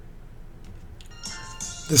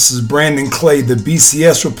This is Brandon Clay, the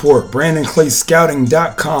BCS Report,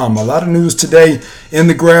 BrandonClayScouting.com. A lot of news today in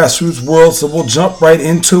the grassroots world, so we'll jump right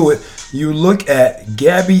into it. You look at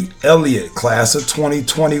Gabby, Elliott, class of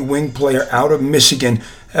 2020 wing player out of Michigan,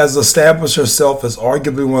 has established herself as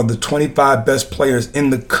arguably one of the 25 best players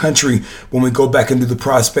in the country when we go back and do the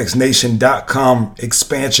ProspectsNation.com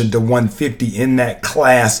expansion to 150 in that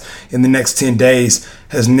class in the next 10 days.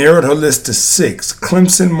 Has narrowed her list to 6.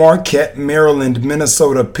 Clemson, Marquette, Maryland,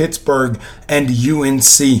 Minnesota, Pittsburgh, and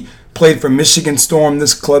UNC. Played for Michigan Storm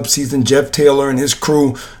this club season. Jeff Taylor and his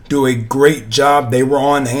crew do a great job. They were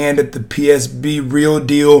on hand at the PSB Real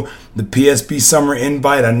Deal, the PSB Summer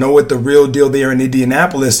Invite. I know at the Real Deal there in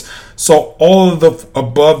Indianapolis. So all of the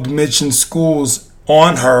above mentioned schools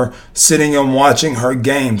on her, sitting and watching her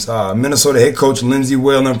games. Minnesota head coach Lindsey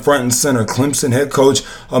Whalen front and center. Clemson head coach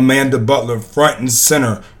Amanda Butler front and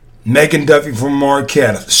center. Megan Duffy from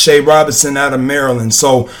Marquette, Shea Robinson out of Maryland.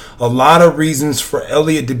 So a lot of reasons for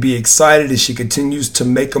Elliott to be excited as she continues to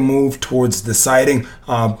make a move towards deciding.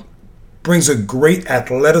 Brings a great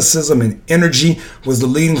athleticism and energy. Was the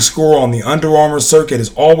leading scorer on the Under Armour circuit.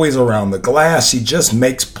 Is always around the glass. She just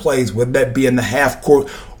makes plays, whether that be in the half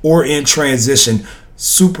court or in transition.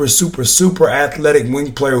 Super athletic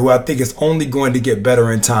wing player who I think is only going to get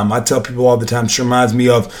better in time. I tell people all the time, she reminds me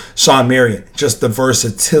of Shawn Marion. Just the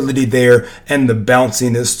versatility there and the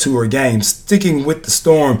bounciness to her game. Sticking with the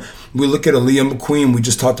Storm, we look at Aaliyah McQueen. We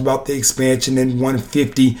just talked about the expansion in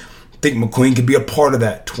 150. I think McQueen could be a part of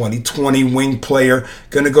that. 2020 wing player.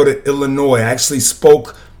 Going to go to Illinois. I actually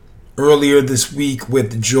spoke earlier this week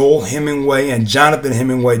with Joel Hemingway and Jonathan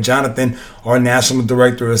Hemingway. Jonathan, our national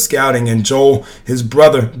director of scouting, and Joel, his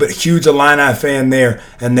brother, but huge Illini fan there.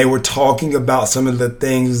 And they were talking about some of the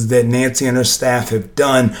things that Nancy and her staff have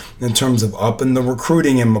done in terms of upping the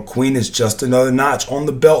recruiting. And McQueen is just another notch on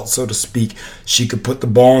the belt, so to speak. She could put the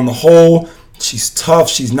ball in the hole. She's tough.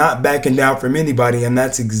 She's not backing down from anybody. And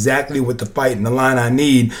that's exactly what the Fighting Illini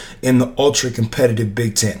need in the ultra-competitive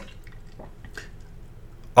Big Ten.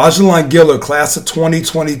 Ajalon Gillard, class of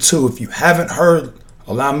 2022. If you haven't heard,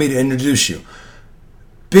 allow me to introduce you.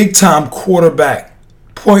 Big-time quarterback,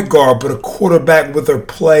 point guard, but a quarterback with her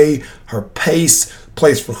play, her pace.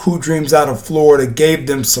 Plays for Who Dreams out of Florida. Gave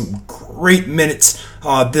them some great minutes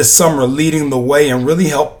this summer, leading the way, and really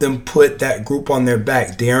helped them put that group on their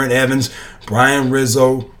back. Darren Evans, Brian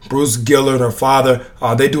Rizzo, Bruce Gillard, her father.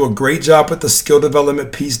 They do a great job with the skill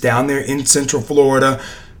development piece down there in Central Florida.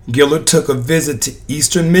 Gillard took a visit to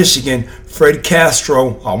Eastern Michigan. Fred Castro,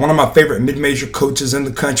 one of my favorite mid-major coaches in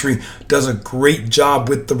the country, does a great job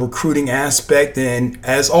with the recruiting aspect. And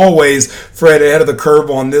as always, Fred ahead of the curve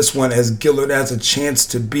on this one, as Gillard has a chance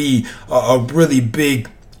to be a really big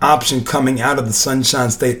option coming out of the Sunshine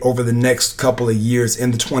State over the next couple of years in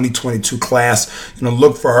the 2022 class.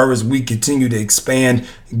 Look for her as we continue to expand,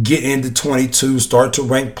 get into 22, start to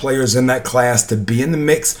rank players in that class to be in the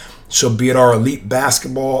mix. She'll be at our Elite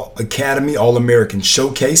Basketball Academy All-American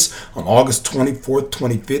Showcase on August 24th,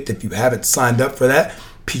 25th. If you haven't signed up for that,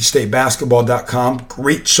 peachstatebasketball.com.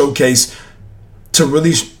 Great showcase to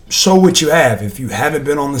really show what you have. If you haven't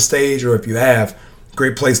been on the stage, or if you have,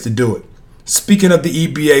 great place to do it. Speaking of the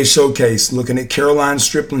EBA Showcase, looking at Karoline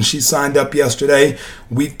Striplin, she signed up yesterday.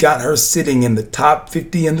 We've got her sitting in the top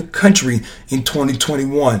 50 in the country in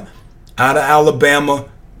 2021. Out of Alabama.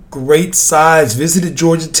 Great size. Visited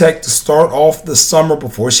Georgia Tech to start off the summer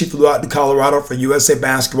before she flew out to Colorado for USA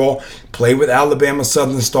Basketball. Played with Alabama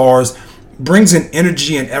Southern Stars. Brings an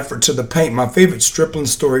energy and effort to the paint. My favorite Striplin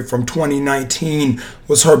story from 2019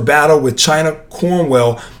 was her battle with China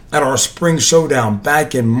Cornwell at our spring showdown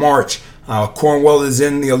back in March. Cornwell is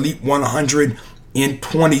in the Elite 100 in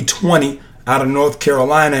 2020 out of North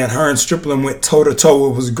Carolina, and her and Striplin went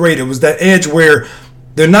toe-to-toe. It was great. It was that edge where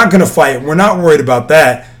they're not going to fight. We're not worried about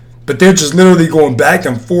that. But they're just literally going back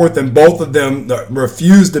and forth, and both of them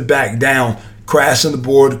refuse to back down, crashing the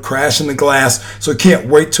board, crashing the glass. So can't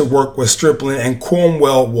wait to work with Striplin, and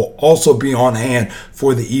Cornwell will also be on hand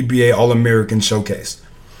for the EBA All-American Showcase.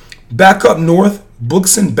 Back up north,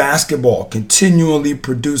 Bookson Basketball, continually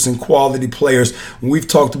producing quality players. We've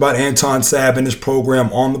talked about Anton Sabb and his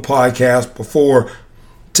program on the podcast before.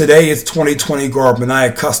 Today it's 2020 guard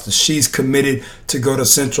Maniya Custis. She's committed to go to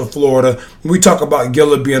Central Florida. When we talk about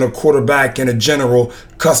Gillard being a quarterback and a general,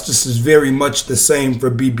 Custis is very much the same for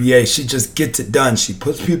BBA. She just gets it done. She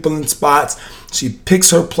puts people in spots. She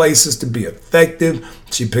picks her places to be effective.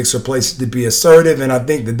 She picks her places to be assertive. And I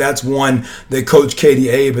think that that's one that Coach Katie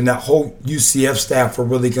Abe and that whole UCF staff are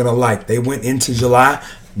really going to like. They went into July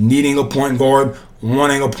needing a point guard,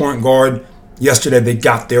 wanting a point guard. yesterday they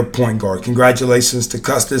got their point guard. Congratulations to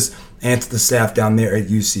Custis and to the staff down there at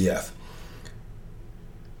UCF.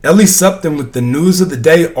 Elle Sutphin with the news of the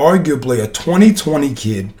day, arguably a 2020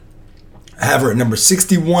 kid. I have her at number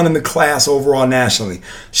 61 in the class overall nationally.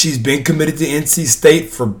 She's been committed to NC State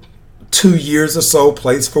for 2 years or so,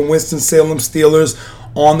 plays for Winston-Salem Steelers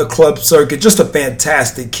on the club circuit. Just a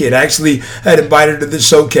fantastic kid. I actually had invited her to the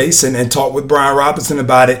showcase and talked with Brian Robinson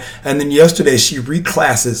about it. And then yesterday she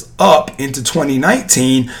reclasses up into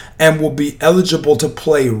 2019 and will be eligible to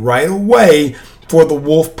play right away for the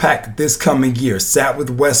Wolfpack this coming year. Sat with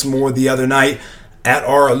Westmore the other night at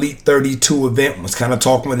our Elite 32 event, was kind of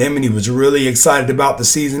talking with him, and he was really excited about the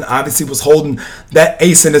season. Obviously was holding that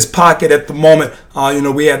ace in his pocket at the moment.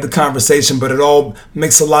 We had the conversation, but it all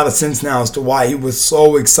makes a lot of sense now as to why he was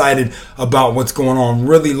so excited about what's going on.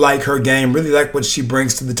 Really like her game, really like what she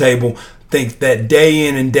brings to the table. Think that day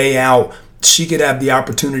in and day out, she could have the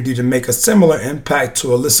opportunity to make a similar impact to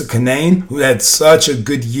Alyssa Canane, who had such a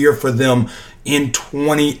good year for them in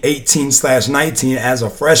 2018/19 as a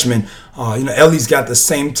freshman. Ellie's got the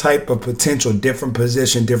same type of potential, different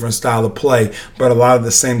position, different style of play, but a lot of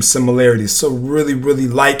the same similarities. So really, really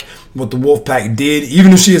like what the Wolfpack did.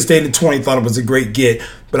 Even if she had stayed in 20, thought it was a great get.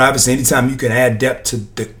 But obviously, anytime you can add depth to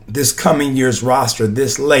this coming year's roster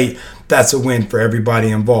this late, that's a win for everybody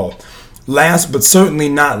involved. Last but certainly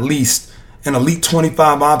not least, an Elite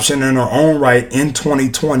 25 option in her own right in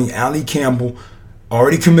 2020, Alli Campbell,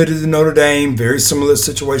 already committed to Notre Dame. Very similar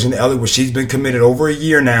situation to Elliott, where she's been committed over a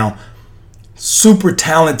year now. Super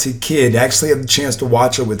talented kid. Actually had the chance to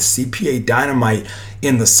watch her with CPA Dynamite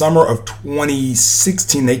in the summer of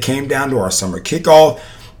 2016. They came down to our summer kickoff.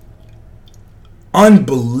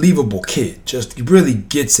 Unbelievable kid. Just really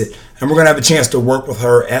gets it. And we're going to have a chance to work with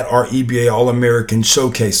her at our EBA All-American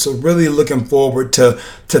Showcase. So really looking forward to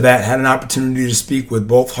that. Had an opportunity to speak with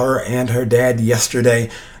both her and her dad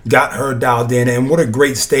yesterday. Got her dialed in. And what a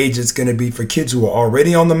great stage it's going to be for kids who are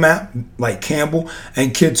already on the map, like Campbell,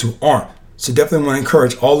 and kids who aren't. So definitely want to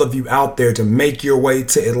encourage all of you out there to make your way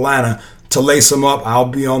to Atlanta to lace them up. I'll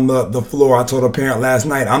be on the floor. I told a parent last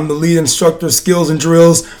night, I'm the lead instructor, skills and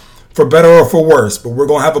drills, for better or for worse. But we're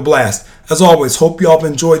going to have a blast. As always, hope you all have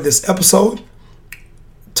enjoyed this episode.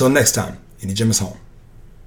 Till next time, Any Gym is home.